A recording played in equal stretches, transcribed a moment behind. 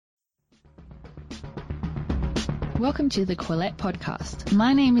Welcome to the Quillette podcast.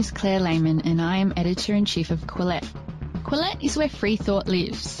 My name is Claire Lehman and I am Editor-in-Chief of Quillette. Quillette is where free thought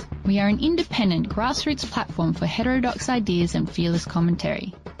lives. We are an independent, grassroots platform for heterodox ideas and fearless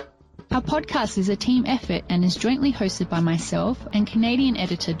commentary. Our podcast is a team effort and is jointly hosted by myself and Canadian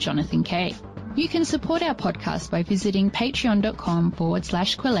editor Jonathan Kay. You can support our podcast by visiting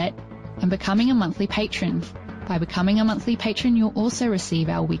patreon.com/Quillette and becoming a monthly patron. By becoming a monthly patron, you'll also receive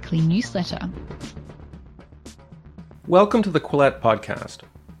our weekly newsletter. Welcome to the Quillette podcast.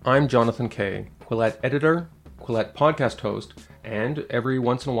 I'm Jonathan Kay, Quillette editor, Quillette podcast host, and every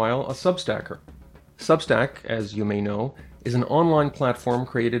once in a while a Substacker. Substack, as you may know, is an online platform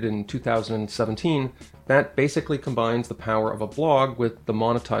created in 2017 that basically combines the power of a blog with the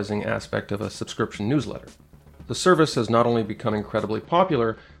monetizing aspect of a subscription newsletter. The service has not only become incredibly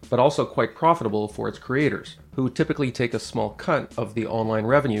popular, but also quite profitable for its creators, who typically take a small cut of the online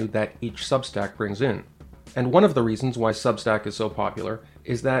revenue that each Substack brings in. And one of the reasons why Substack is so popular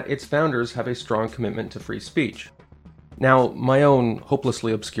is that its founders have a strong commitment to free speech. Now, my own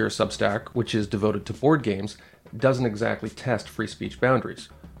hopelessly obscure Substack, which is devoted to board games, doesn't exactly test free speech boundaries.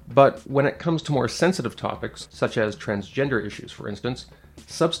 But when it comes to more sensitive topics, such as transgender issues for instance,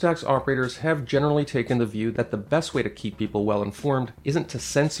 Substack's operators have generally taken the view that the best way to keep people well informed isn't to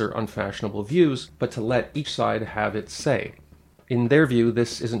censor unfashionable views, but to let each side have its say. In their view,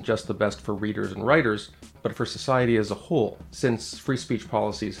 this isn't just the best for readers and writers, but for society as a whole, since free speech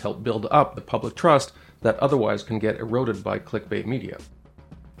policies help build up the public trust that otherwise can get eroded by clickbait media.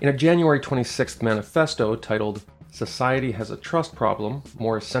 In a January 26th manifesto titled, "Society Has a Trust Problem,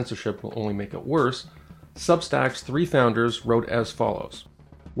 More Censorship Will Only Make It Worse," Substack's three founders wrote as follows.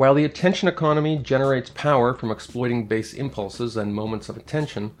 While the attention economy generates power from exploiting base impulses and moments of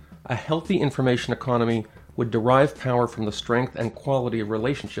attention, a healthy information economy would derive power from the strength and quality of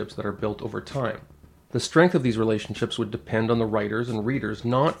relationships that are built over time. The strength of these relationships would depend on the writers and readers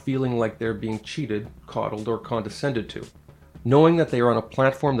not feeling like they're being cheated, coddled, or condescended to. Knowing that they are on a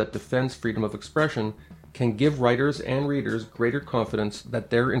platform that defends freedom of expression can give writers and readers greater confidence that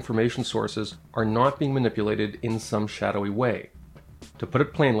their information sources are not being manipulated in some shadowy way. To put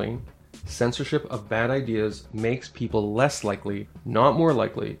it plainly, censorship of bad ideas makes people less likely, not more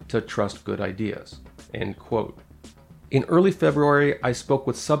likely, to trust good ideas. End quote. In early February, I spoke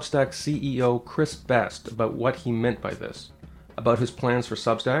with Substack CEO Chris Best about what he meant by this, about his plans for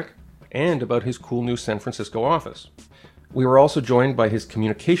Substack, and about his cool new San Francisco office. We were also joined by his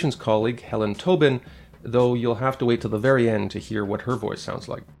communications colleague Helen Tobin, though you'll have to wait till the very end to hear what her voice sounds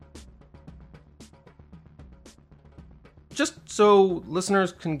like. Just so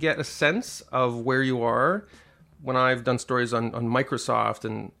listeners can get a sense of where you are, when I've done stories on Microsoft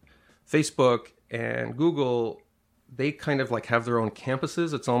and Facebook and Google, they kind of like have their own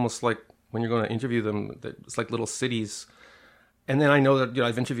campuses. It's almost like when you're going to interview them, it's like little cities. And then I know that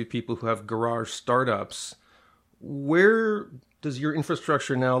I've interviewed people who have garage startups. Where does your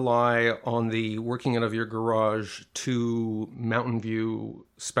infrastructure now lie on the working out of your garage to Mountain View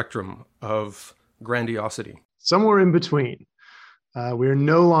spectrum of grandiosity? Somewhere in between. We're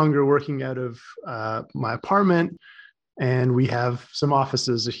no longer working out of my apartment, and we have some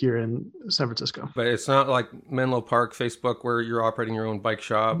offices here in San Francisco. But it's not like Menlo Park, Facebook, where you're operating your own bike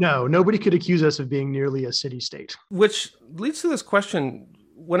shop. No, nobody could accuse us of being nearly a city state. Which leads to this question.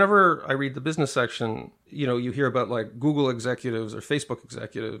 Whenever I read the business section, you hear about like Google executives or Facebook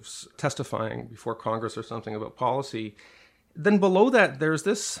executives testifying before Congress or something about policy. Then below that, there's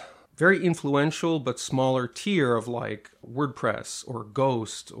this very influential but smaller tier of like WordPress or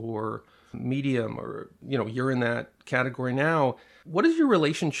Ghost or Medium, or, you're in that category now. What is your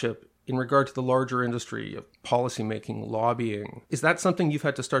relationship in regard to the larger industry of policymaking, lobbying? Is that something you've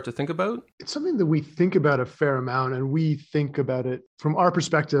had to start to think about? It's something that we think about a fair amount, and we think about it from our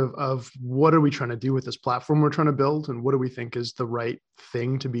perspective of what are we trying to do with this platform we're trying to build, and what do we think is the right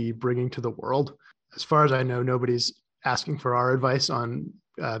thing to be bringing to the world. As far as I know, nobody's asking for our advice on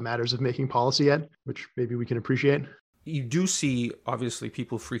matters of making policy yet, which maybe we can appreciate. You do see, obviously,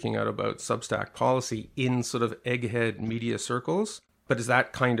 people freaking out about Substack policy in sort of egghead media circles. But is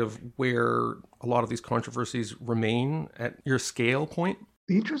that kind of where a lot of these controversies remain at your scale point?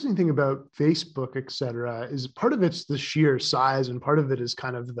 The interesting thing about Facebook, et cetera, is part of it's the sheer size, and part of it is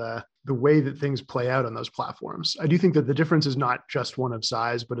kind of the way that things play out on those platforms. I do think that the difference is not just one of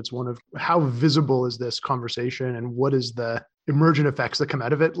size, but it's one of how visible is this conversation and what is the emergent effects that come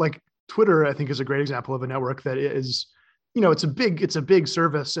out of it. Like Twitter, I think, is a great example of a network that is, it's a big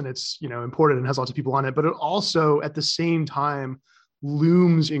service, and it's, important and has lots of people on it, but it also at the same time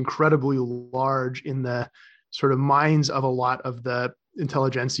looms incredibly large in the sort of minds of a lot of the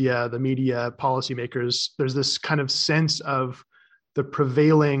intelligentsia, the media, policymakers, there's this kind of sense of the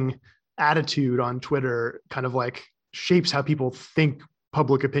prevailing attitude on Twitter kind of like shapes how people think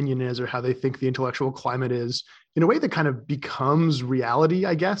public opinion is or how they think the intellectual climate is in a way that kind of becomes reality,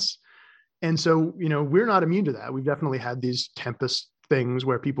 I guess. And so, we're not immune to that. We've definitely had these tempest things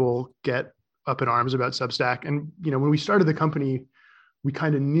where people get up in arms about Substack. And, when we started the company, we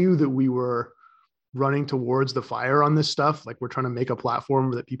kind of knew that we were running towards the fire on this stuff. Like, we're trying to make a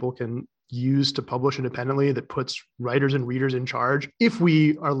platform that people can use to publish independently, that puts writers and readers in charge. If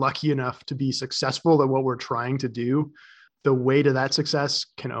we are lucky enough to be successful at what we're trying to do, the way to that success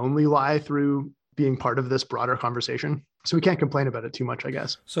can only lie through being part of this broader conversation. So we can't complain about it too much, I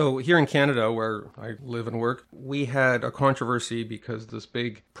guess. So here in Canada, where I live and work, we had a controversy because this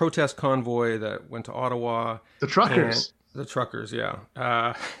big protest convoy that went to Ottawa. The truckers. The truckers, yeah.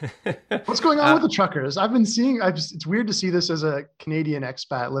 What's going on with the truckers? I've been seeing, it's weird to see this as a Canadian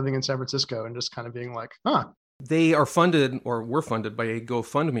expat living in San Francisco and just kind of being like, They are funded or were funded by a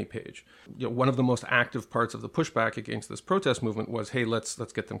GoFundMe page. One of the most active parts of the pushback against this protest movement was, hey, let's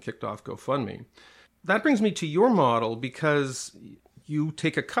get them kicked off GoFundMe. That brings me to your model, because you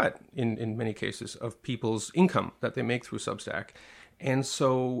take a cut in many cases of people's income that they make through Substack. And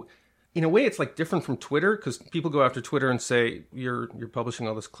so in a way, it's like different from Twitter, because people go after Twitter and say, you're publishing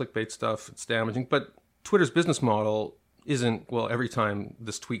all this clickbait stuff, it's damaging. But Twitter's business model isn't, well, every time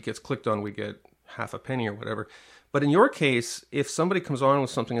this tweet gets clicked on, we get half a penny or whatever. But in your case, if somebody comes on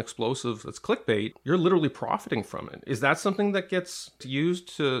with something explosive that's clickbait, you're literally profiting from it. Is that something that gets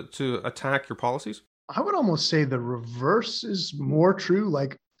used to attack your policies? I would almost say the reverse is more true.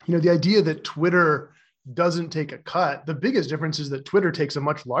 Like, the idea that Twitter doesn't take a cut, the biggest difference is that Twitter takes a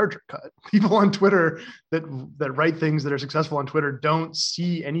much larger cut. People on Twitter that write things that are successful on Twitter don't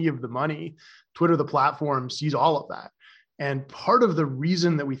see any of the money. Twitter, the platform, sees all of that. And part of the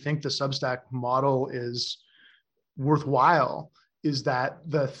reason that we think the Substack model is worthwhile is that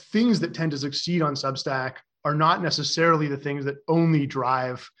the things that tend to succeed on Substack are not necessarily the things that only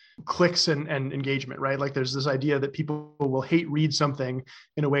drive clicks and engagement, right? Like, there's this idea that people will hate read something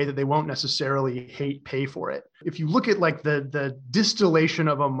in a way that they won't necessarily hate pay for it. If you look at like the distillation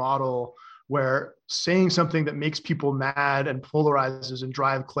of a model where saying something that makes people mad and polarizes and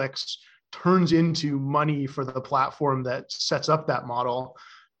drive clicks turns into money for the platform that sets up that model,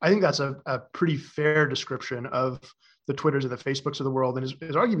 I think that's a pretty fair description of the Twitters and the Facebooks of the world, and is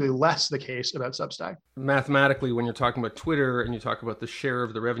arguably less the case about Substack. Mathematically, when you're talking about Twitter and you talk about the share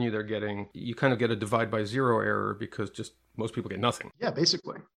of the revenue they're getting, you kind of get a divide by zero error, because just most people get nothing. Yeah,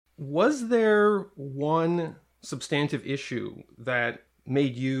 basically. Was there one substantive issue that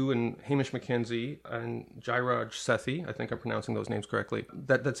made you and Hamish McKenzie and Jairaj Sethi, I think I'm pronouncing those names correctly,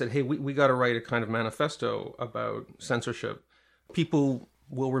 that said, hey, we got to write a kind of manifesto about censorship? People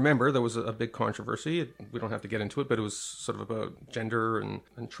will remember there was a big controversy. We don't have to get into it, but it was sort of about gender and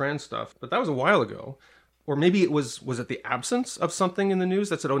trans stuff. But that was a while ago. Or maybe it was it the absence of something in the news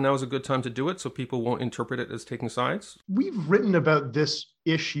that said, oh, now is a good time to do it, so people won't interpret it as taking sides? We've written about this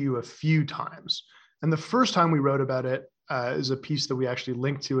issue a few times. And the first time we wrote about it is a piece that we actually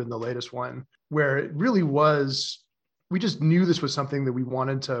linked to in the latest one, where it really was, we just knew this was something that we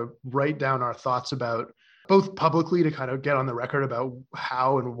wanted to write down our thoughts about, both publicly to kind of get on the record about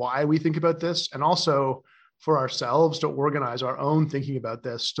how and why we think about this, and also for ourselves to organize our own thinking about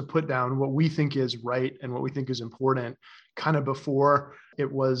this, to put down what we think is right and what we think is important kind of before it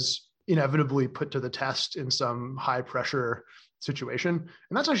was inevitably put to the test in some high pressure situation.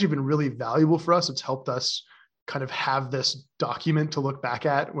 And that's actually been really valuable for us. It's helped us kind of have this document to look back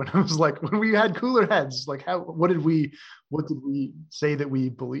at when it was like, when we had cooler heads, like what did we say that we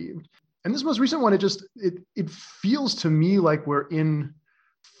believed? And this most recent one, it feels to me like we're in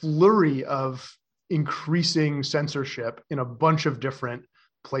flurry of increasing censorship in a bunch of different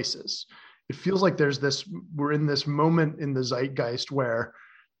places. It feels like we're in this moment in the zeitgeist where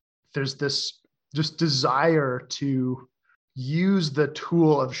there's this just desire to use the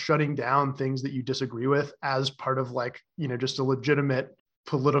tool of shutting down things that you disagree with as part of just a legitimate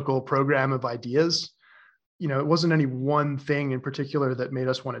political program of ideas. It wasn't any one thing in particular that made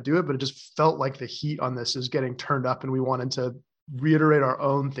us want to do it, but it just felt like the heat on this is getting turned up, and we wanted to reiterate our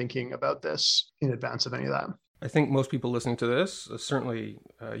own thinking about this in advance of any of that. I think most people listening to this, certainly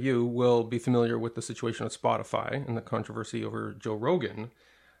you, will be familiar with the situation at Spotify and the controversy over Joe Rogan.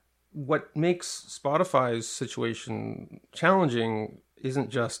 What makes Spotify's situation challenging isn't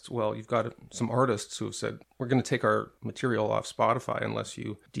just, well, you've got some artists who have said, we're going to take our material off Spotify unless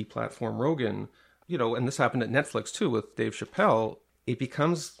you deplatform Rogan. And this happened at Netflix too with Dave Chappelle. It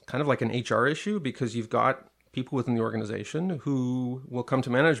becomes kind of like an HR issue, because you've got people within the organization who will come to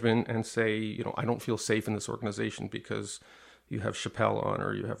management and say, I don't feel safe in this organization because you have Chappelle on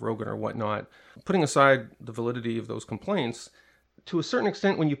or you have Rogan or whatnot. Putting aside the validity of those complaints, to a certain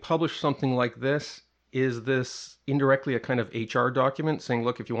extent, when you publish something like this, is this indirectly a kind of HR document saying,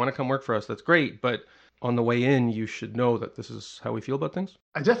 look, if you want to come work for us, that's great, but on the way in, you should know that this is how we feel about things?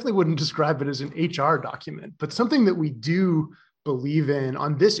 I definitely wouldn't describe it as an HR document, but something that we do believe in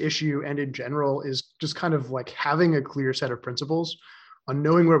on this issue and in general is just kind of like having a clear set of principles on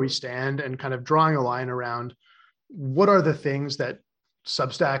knowing where we stand and kind of drawing a line around what are the things that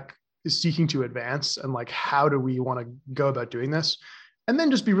Substack is seeking to advance and like how do we want to go about doing this, and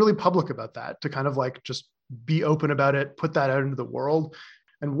then just be really public about that, to kind of like just be open about it, put that out into the world.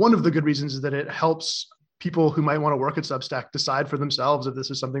 And one of the good reasons is that it helps people who might want to work at Substack decide for themselves if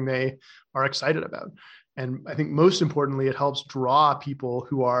this is something they are excited about. And I think most importantly, it helps draw people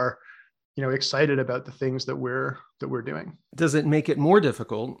who are, excited about the things that we're doing. Does it make it more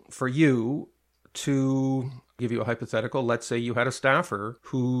difficult for you to give you a hypothetical? Let's say you had a staffer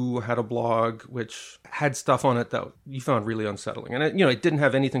who had a blog which had stuff on it that you found really unsettling, and it didn't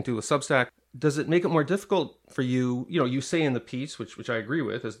have anything to do with Substack. Does it make it more difficult for you? You say in the piece, which I agree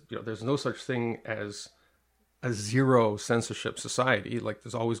with, is there's no such thing as a zero censorship society. Like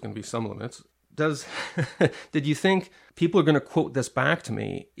there's always going to be some limits. Did you think people are going to quote this back to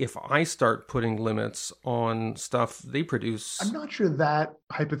me if I start putting limits on stuff they produce? I'm not sure that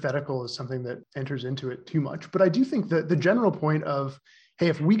hypothetical is something that enters into it too much, but I do think that the general point of, hey,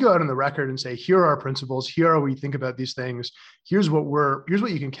 if we go out on the record and say, here are our principles, here are what we think about these things, here's what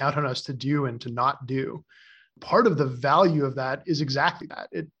you can count on us to do and to not do. Part of the value of that is exactly that.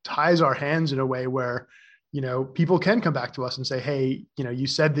 It ties our hands in a way where people can come back to us and say, hey, you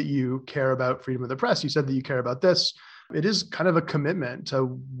said that you care about freedom of the press. You said that you care about this. It is kind of a commitment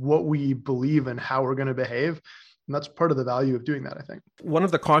to what we believe and how we're going to behave. And that's part of the value of doing that, I think. One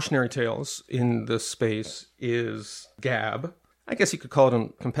of the cautionary tales in this space is Gab. I guess you could call it a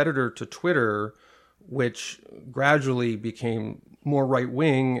competitor to Twitter, which gradually became more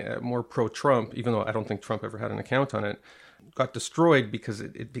right-wing, more pro-Trump, even though I don't think Trump ever had an account on it. Got destroyed because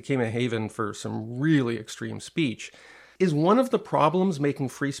it became a haven for some really extreme speech. Is one of the problems making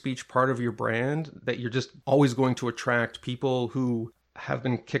free speech part of your brand that you're just always going to attract people who have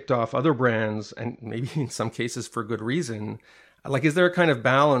been kicked off other brands, and maybe in some cases for good reason? Like, is there a kind of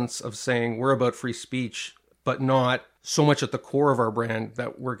balance of saying we're about free speech, but not so much at the core of our brand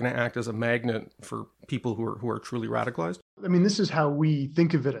that we're going to act as a magnet for people who are truly radicalized? I mean, this is how we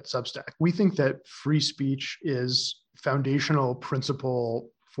think of it at Substack. We think that free speech is foundational principle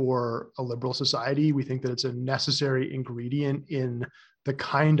for a liberal society. We think that it's a necessary ingredient in the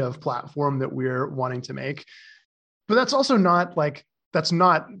kind of platform that we're wanting to make. But that's also that's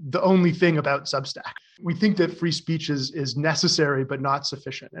not the only thing about Substack. We think that free speech is necessary, but not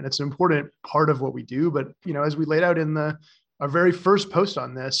sufficient. And it's an important part of what we do. But, as we laid out in our very first post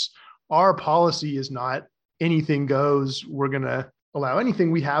on this, our policy is not anything goes. We're going to allow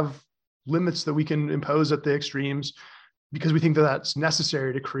anything. We have limits that we can impose at the extremes because we think that that's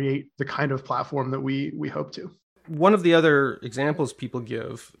necessary to create the kind of platform that we hope to. One of the other examples people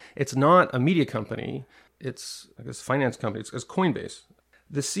give, it's not a media company, it's a finance company, it's Coinbase.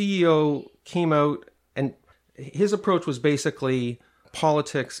 The CEO came out and his approach was basically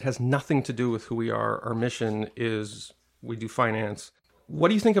politics has nothing to do with who we are. Our mission is we do finance. What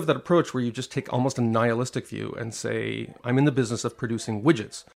do you think of that approach where you just take almost a nihilistic view and say, I'm in the business of producing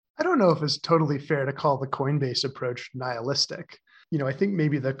widgets? I don't know if it's totally fair to call the Coinbase approach nihilistic. I think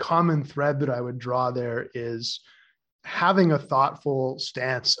maybe the common thread that I would draw there is having a thoughtful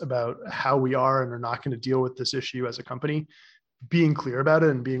stance about how we are and are not going to deal with this issue as a company, being clear about it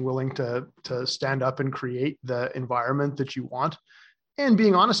and being willing to stand up and create the environment that you want, and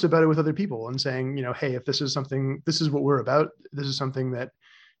being honest about it with other people and saying, hey, if this is what we're about, this is something that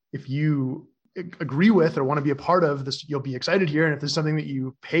if you agree with or want to be a part of this, you'll be excited here. And if there's something that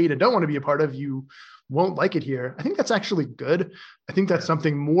you paid and don't want to be a part of, you won't like it here. I think that's actually good. I think that's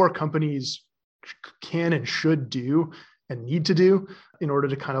something more companies can and should do and need to do in order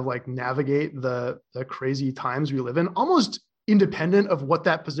to kind of like navigate the crazy times we live in, almost independent of what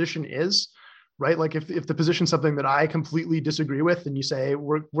that position is, right? Like if the position is something that I completely disagree with and you say,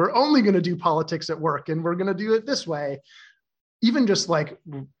 we're only going to do politics at work and we're going to do it this way, even just like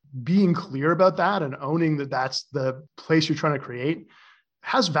being clear about that and owning that that's the place you're trying to create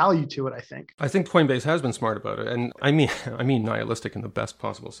has value to it, I think. I think Coinbase has been smart about it. And I mean nihilistic in the best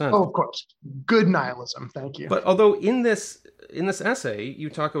possible sense. Oh, of course. Good nihilism. Thank you. But although in this essay, you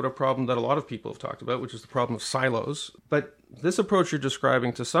talk about a problem that a lot of people have talked about, which is the problem of silos. But this approach you're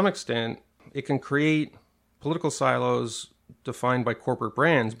describing, to some extent, it can create political silos defined by corporate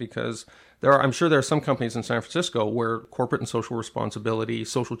brands, because I'm sure there are some companies in San Francisco where corporate and social responsibility,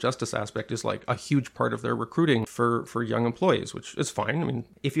 social justice aspect is like a huge part of their recruiting for young employees, which is fine. I mean,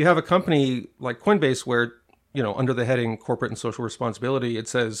 if you have a company like Coinbase where, under the heading corporate and social responsibility, it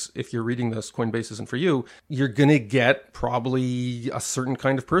says, if you're reading this, Coinbase isn't for you, you're going to get probably a certain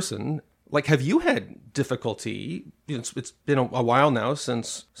kind of person. Like, have you had difficulty? It's been a while now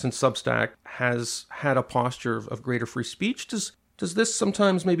since Substack has had a posture of greater free speech. Does this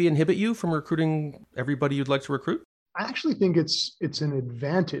sometimes maybe inhibit you from recruiting everybody you'd like to recruit? I actually think it's an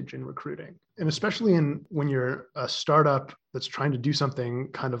advantage in recruiting, and especially when you're a startup that's trying to do something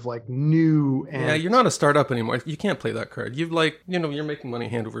kind of like new. And yeah, you're not a startup anymore. You can't play that card. You're making money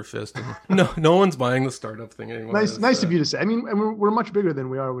hand over fist. And no one's buying the startup thing anymore. Nice of you to say. I mean, we're much bigger than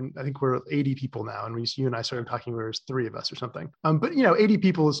we are. I think we're 80 people now, and you and I started talking, there was 3 of us or something. But 80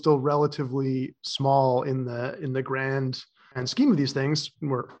 people is still relatively small in the grand and scheme of these things.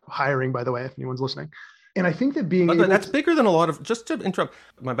 We're hiring, by the way, if anyone's listening. And I think that that's bigger than a lot of, just to interrupt,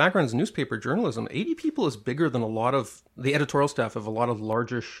 my background is newspaper journalism. 80 people is bigger than a lot of the editorial staff of a lot of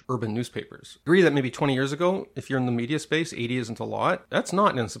largish urban newspapers. Agree that maybe 20 years ago, if you're in the media space, 80 isn't a lot. That's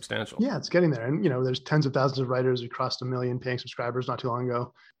not insubstantial. Yeah, it's getting there. And, there's tens of thousands of writers. We crossed 1 million paying subscribers not too long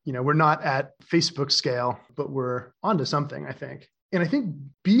ago. We're not at Facebook scale, but we're onto something, I think. And I think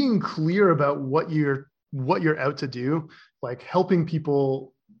being clear about what you're out to do, like helping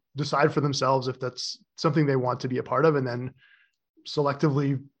people decide for themselves if that's something they want to be a part of, and then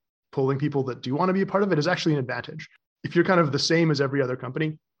selectively pulling people that do want to be a part of it is actually an advantage. If you're kind of the same as every other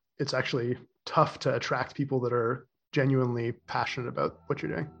company, it's actually tough to attract people that are genuinely passionate about what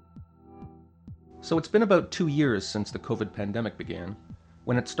you're doing. So it's been about 2 years since the COVID pandemic began.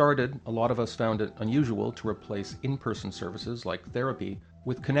 When it started, a lot of us found it unusual to replace in-person services like therapy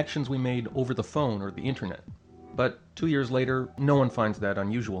with connections we made over the phone or the internet. But 2 years later, no one finds that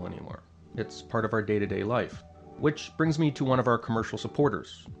unusual anymore. It's part of our day-to-day life. Which brings me to one of our commercial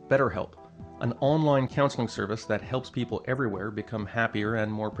supporters, BetterHelp, an online counseling service that helps people everywhere become happier and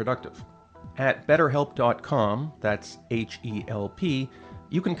more productive. At betterhelp.com, that's H-E-L-P,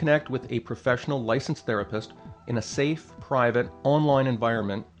 you can connect with a professional licensed therapist in a safe, private, online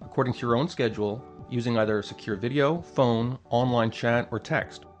environment according to your own schedule, using either secure video, phone, online chat, or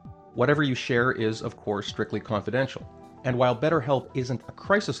text. Whatever you share is, of course, strictly confidential. And while BetterHelp isn't a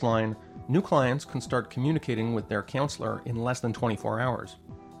crisis line, new clients can start communicating with their counselor in less than 24 hours.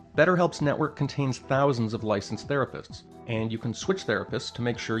 BetterHelp's network contains thousands of licensed therapists, and you can switch therapists to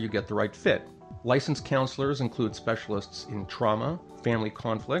make sure you get the right fit. Licensed counselors include specialists in trauma, family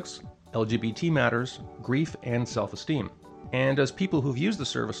conflicts, LGBT matters, grief, and self-esteem. And as people who've used the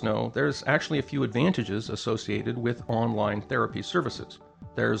service know, there's actually a few advantages associated with online therapy services.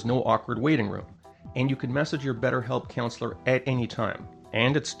 There's no awkward waiting room, and you can message your BetterHelp counselor at any time.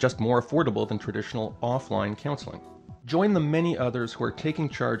 And it's just more affordable than traditional offline counseling. Join the many others who are taking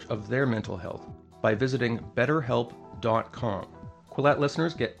charge of their mental health by visiting betterhelp.com. Quillette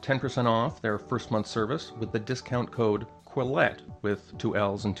listeners get 10% off their first month service with the discount code Quillette with 2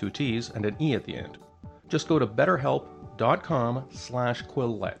 L's and 2 T's and an E at the end. Just go to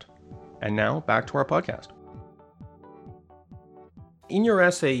betterhelp.com/Quillette. And now back to our podcast. In your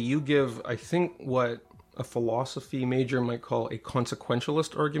essay, you give, I think, what a philosophy major might call a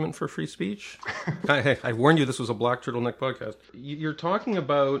consequentialist argument for free speech. I warned you this was a black turtleneck podcast. You're talking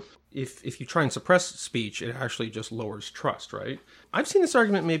about if you try and suppress speech, it actually just lowers trust, right? I've seen this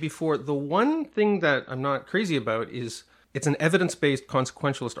argument made before. The one thing that I'm not crazy about is it's an evidence-based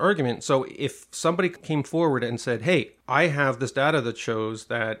consequentialist argument. So if somebody came forward and said, hey, I have this data that shows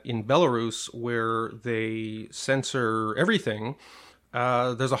that in Belarus, where they censor everything,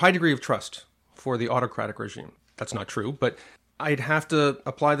 there's a high degree of trust for the autocratic regime. That's not true, but I'd have to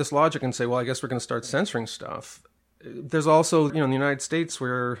apply this logic and say, well, I guess we're going to start censoring stuff. There's also, in the United States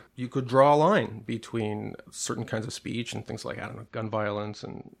where you could draw a line between certain kinds of speech and things like, gun violence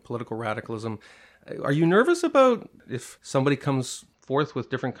and political radicalism. Are you nervous about if somebody comes forth with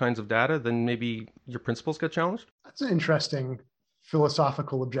different kinds of data, then maybe your principles get challenged? That's an interesting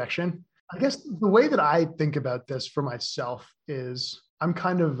philosophical objection. I guess the way that I think about this for myself is I'm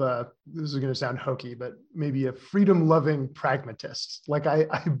kind of, this is going to sound hokey, but maybe a freedom-loving pragmatist. Like I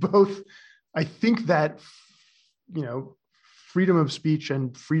think that, freedom of speech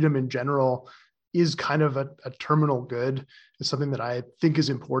and freedom in general is kind of a terminal good. It's something that I think is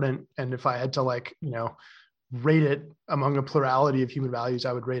important. And if I had to rate it among a plurality of human values,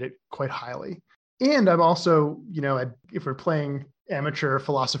 I would rate it quite highly. And I'm also, if we're playing amateur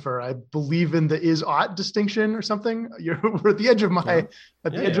philosopher. I believe in the is-ought distinction or something. We're at the edge of my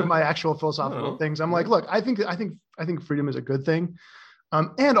edge of my actual philosophical things. I'm like, look, I think freedom is a good thing,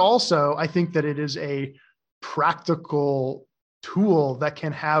 and also I think that it is a practical tool that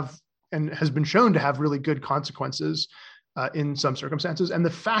can have and has been shown to have really good consequences in some circumstances. And the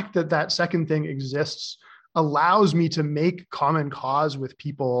fact that that second thing exists allows me to make common cause with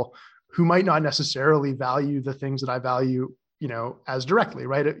people who might not necessarily value the things that I value, as directly,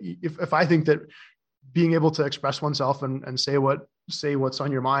 right? If I think that being able to express oneself and say what's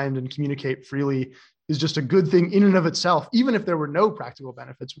on your mind and communicate freely is just a good thing in and of itself, even if there were no practical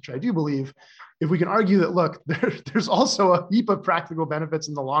benefits, which I do believe, if we can argue that, look, there's also a heap of practical benefits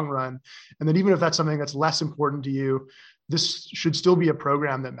in the long run, and that even if that's something that's less important to you, this should still be a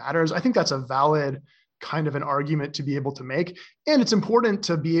program that matters. I think that's a valid kind of an argument to be able to make. And it's important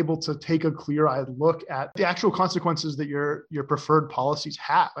to be able to take a clear-eyed look at the actual consequences that your preferred policies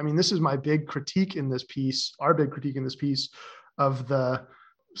have. I mean, this is my big critique in this piece, our big critique in this piece of the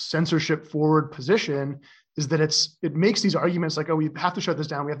censorship forward position, is that it makes these arguments like, oh, we have to shut this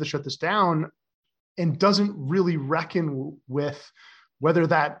down, we have to shut this down, and doesn't really reckon with whether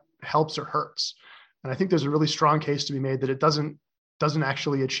that helps or hurts. And I think there's a really strong case to be made that it doesn't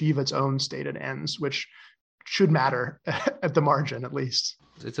actually achieve its own stated ends, which should matter at the margin, at least.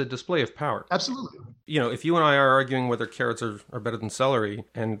 It's a display of power. Absolutely. If you and I are arguing whether carrots are better than celery,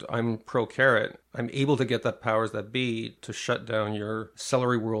 and I'm pro-carrot, I'm able to get that powers that be to shut down your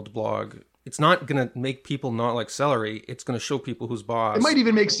Celery World blog. It's not going to make people not like celery. It's going to show people who's boss. It might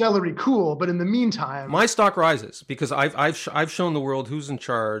even make celery cool, but in the meantime, my stock rises because I've shown the world who's in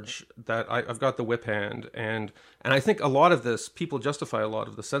charge, that I've got the whip hand, and I think a lot of this, people justify a lot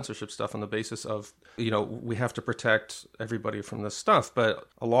of the censorship stuff on the basis of, we have to protect everybody from this stuff, but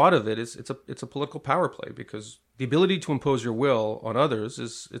a lot of it is it's a political power play, because the ability to impose your will on others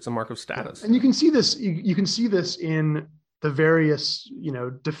it's a mark of status. And you can see this. You can see this in the various,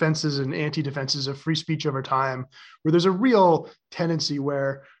 defenses and anti-defenses of free speech over time, where there's a real tendency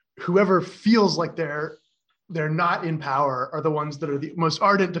where whoever feels like they're not in power are the ones that are the most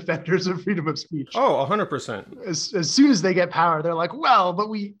ardent defenders of freedom of speech. Oh, 100%. As soon as they get power, they're like, well, but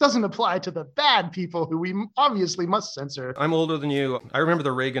doesn't apply to the bad people who we obviously must censor. I'm older than you. I remember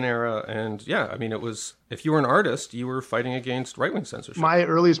the Reagan era, and it was, if you were an artist, you were fighting against right-wing censorship. My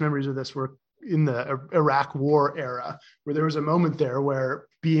earliest memories of this were in the Iraq War era, where there was a moment there where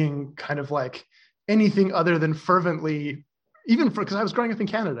being kind of like anything other than fervently, because I was growing up in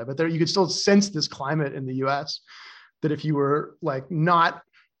Canada, but there you could still sense this climate in the US, that if you were like not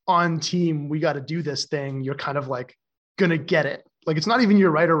on team, we got to do this thing, you're kind of like gonna get it. Like, it's not even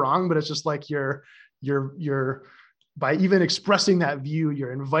you're right or wrong, but it's just like you're by even expressing that view,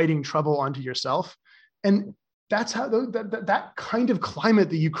 you're inviting trouble onto yourself. And that's how that kind of climate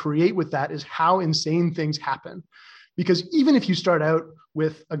that you create with that is how insane things happen. Because even if you start out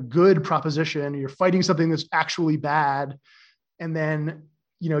with a good proposition, you're fighting something that's actually bad, and then,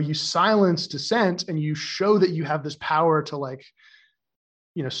 you silence dissent and you show that you have this power to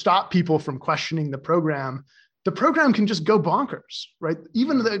stop people from questioning the program can just go bonkers, right?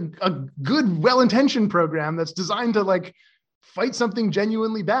 Even a good, well-intentioned program that's designed to fight something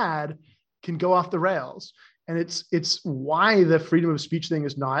genuinely bad can go off the rails. And it's why the freedom of speech thing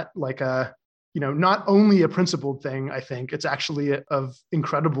is not not only a principled thing. I think it's actually of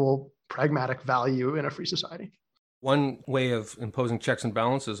incredible pragmatic value in a free society. One way of imposing checks and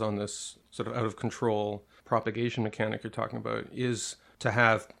balances on this sort of out of control propagation mechanic you're talking about is to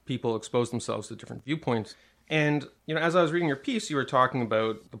have people expose themselves to different viewpoints. And, as I was reading your piece, you were talking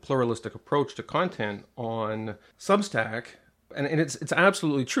about the pluralistic approach to content on Substack. And it's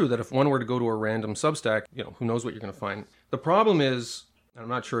absolutely true that if one were to go to a random Substack, who knows what you're going to find. The problem is, and I'm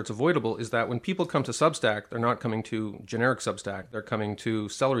not sure it's avoidable, is that when people come to Substack, they're not coming to generic Substack. They're coming to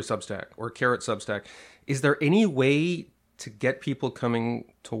celery Substack or carrot Substack. Is there any way to get people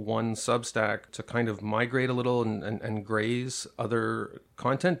coming to one Substack to kind of migrate a little and graze other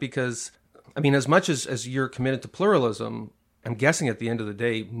content? Because, as much as you're committed to pluralism, I'm guessing at the end of the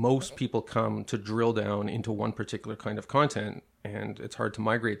day, most people come to drill down into one particular kind of content, and it's hard to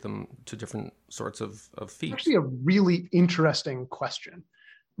migrate them to different sorts of feeds. Actually, a really interesting question.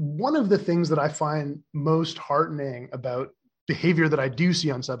 One of the things that I find most heartening about behavior that I do see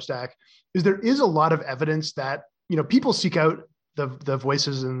on Substack is there is a lot of evidence that, people seek out the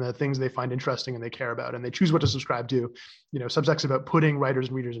voices and the things they find interesting and they care about, and they choose what to subscribe to. Substack's about putting writers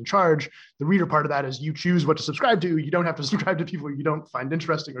and readers in charge. The reader part of that is you choose what to subscribe to. You don't have to subscribe to people you don't find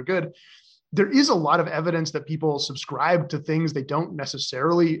interesting or good. There is a lot of evidence that people subscribe to things they don't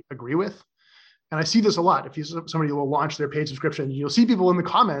necessarily agree with. And I see this a lot. If somebody will launch their paid subscription, you'll see people in the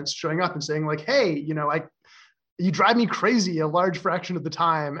comments showing up and saying like, hey, you drive me crazy a large fraction of the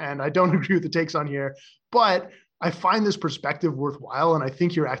time, and I don't agree with the takes on here, but I find this perspective worthwhile, and I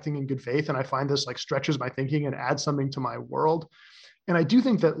think you're acting in good faith, and I find this like stretches my thinking and adds something to my world. And I do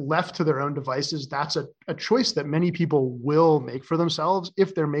think that left to their own devices, that's a choice that many people will make for themselves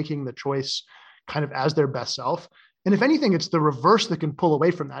if they're making the choice kind of as their best self. And if anything, it's the reverse that can pull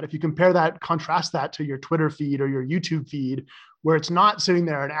away from that. If you contrast that to your Twitter feed or your YouTube feed, where it's not sitting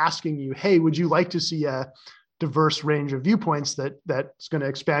there and asking you, hey, would you like to see a diverse range of viewpoints that's going to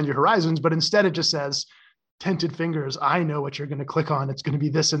expand your horizons? But instead it just says, tented fingers, I know what you're going to click on. It's going to be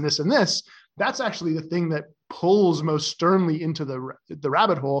this and this and this. That's actually the thing that pulls most sternly into the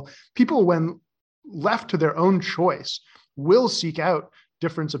rabbit hole. People, when left to their own choice, will seek out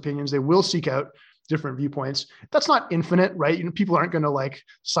different opinions. They will seek out different viewpoints. That's not infinite, right? People aren't going to like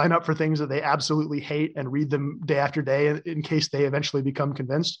sign up for things that they absolutely hate and read them day after day in case they eventually become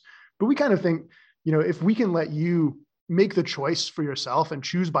convinced. But we kind of think, if we can let you make the choice for yourself and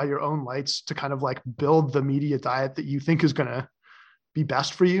choose by your own lights to kind of like build the media diet that you think is going to be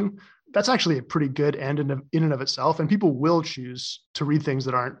best for you, that's actually a pretty good end in and of itself. And people will choose to read things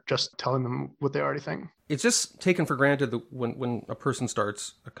that aren't just telling them what they already think. It's just taken for granted that when a person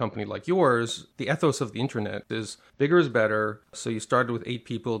starts a company like yours, the ethos of the internet is bigger is better. So you started with 8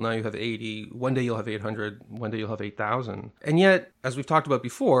 people, now you have 80. One day you'll have 800, one day you'll have 8,000. And yet, as we've talked about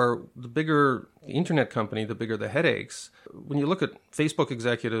before, the bigger the internet company, the bigger the headaches. When you look at Facebook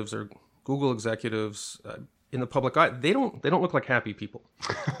executives or Google executives, in the public eye, they don't look like happy people.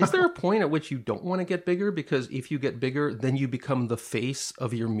 Is there a point at which you don't want to get bigger? Because if you get bigger, then you become the face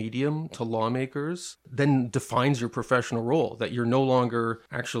of your medium to lawmakers, then defines your professional role, that you're no longer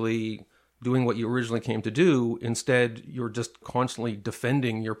actually doing what you originally came to do. Instead, you're just constantly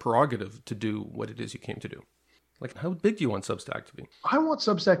defending your prerogative to do what it is you came to do. Like, how big do you want Substack to be? I want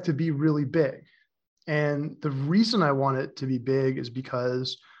Substack to be really big. And the reason I want it to be big is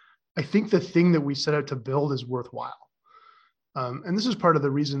because I think the thing that we set out to build is worthwhile. And this is part of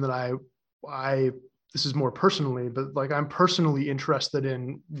the reason that I this is more personally, but like I'm personally interested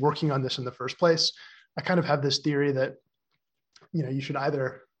in working on this in the first place. I kind of have this theory that, you should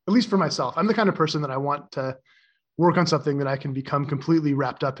either, at least for myself, I'm the kind of person that I want to work on something that I can become completely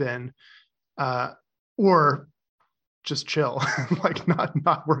wrapped up in, or just chill, like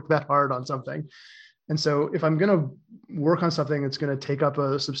not work that hard on something. And so if I'm going to work on something that's going to take up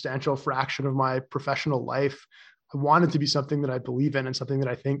a substantial fraction of my professional life, I want it to be something that I believe in and something that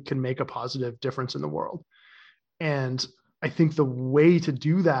I think can make a positive difference in the world. And I think the way to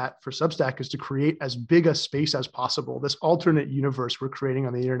do that for Substack is to create as big a space as possible, this alternate universe we're creating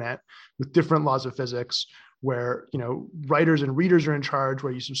on the internet with different laws of physics, where, writers and readers are in charge,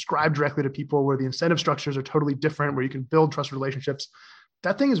 where you subscribe directly to people, where the incentive structures are totally different, where you can build trust relationships.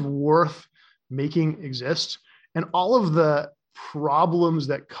 That thing is worth making exist. And all of the problems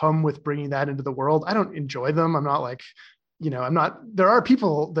that come with bringing that into the world, I don't enjoy them. I'm not like, there are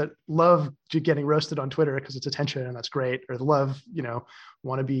people that love getting roasted on Twitter because it's attention and that's great, or love,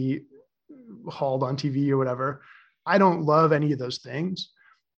 want to be hauled on TV or whatever. I don't love any of those things,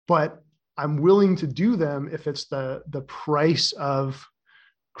 but I'm willing to do them if it's the price of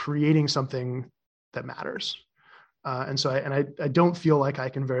creating something that matters. And so I don't feel like I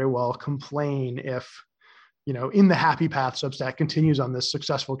can very well complain if, in the happy path, Substack continues on this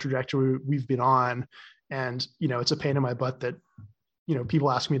successful trajectory we've been on. And, it's a pain in my butt that,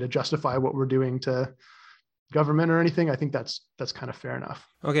 people ask me to justify what we're doing to government or anything. I think that's kind of fair enough.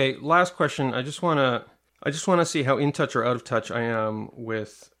 Okay. Last question. I just want to see how in touch or out of touch I am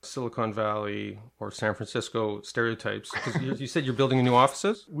with Silicon Valley or San Francisco stereotypes. Because you said you're building new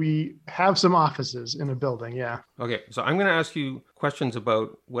offices? We have some offices in a building, yeah. Okay, so I'm going to ask you questions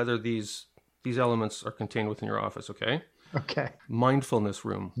about whether these elements are contained within your office, okay? Okay. Mindfulness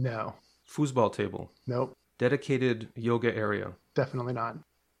room. No. Foosball table. Nope. Dedicated yoga area. Definitely not.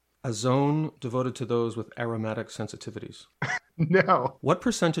 A zone devoted to those with aromatic sensitivities. No. What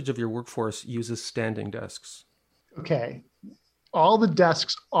percentage of your workforce uses standing desks? Okay. All the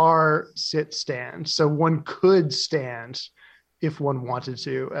desks are sit-stand. So one could stand if one wanted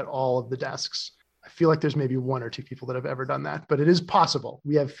to at all of the desks. I feel like there's maybe 1 or 2 people that have ever done that, but it is possible.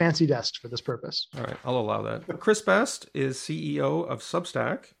 We have fancy desks for this purpose. All right, I'll allow that. Chris Best is CEO of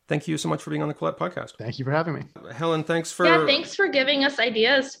Substack. Thank you so much for being on the Quillette podcast. Thank you for having me. Helen, thanks for giving us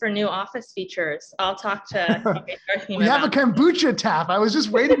ideas for new office features. I'll talk to We have a kombucha tap. I was just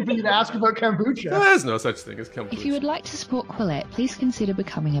waiting for you to ask about kombucha. There's no such thing as kombucha. If you would like to support Quillette, please consider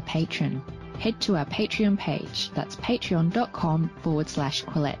becoming a patron. Head to our Patreon page. That's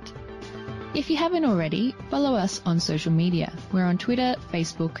patreon.com/Quillette. If you haven't already, follow us on social media. We're on Twitter,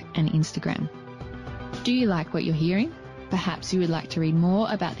 Facebook, and Instagram. Do you like what you're hearing? Perhaps you would like to read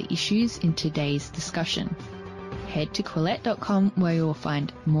more about the issues in today's discussion. Head to Quillette.com where you will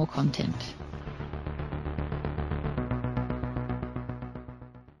find more content.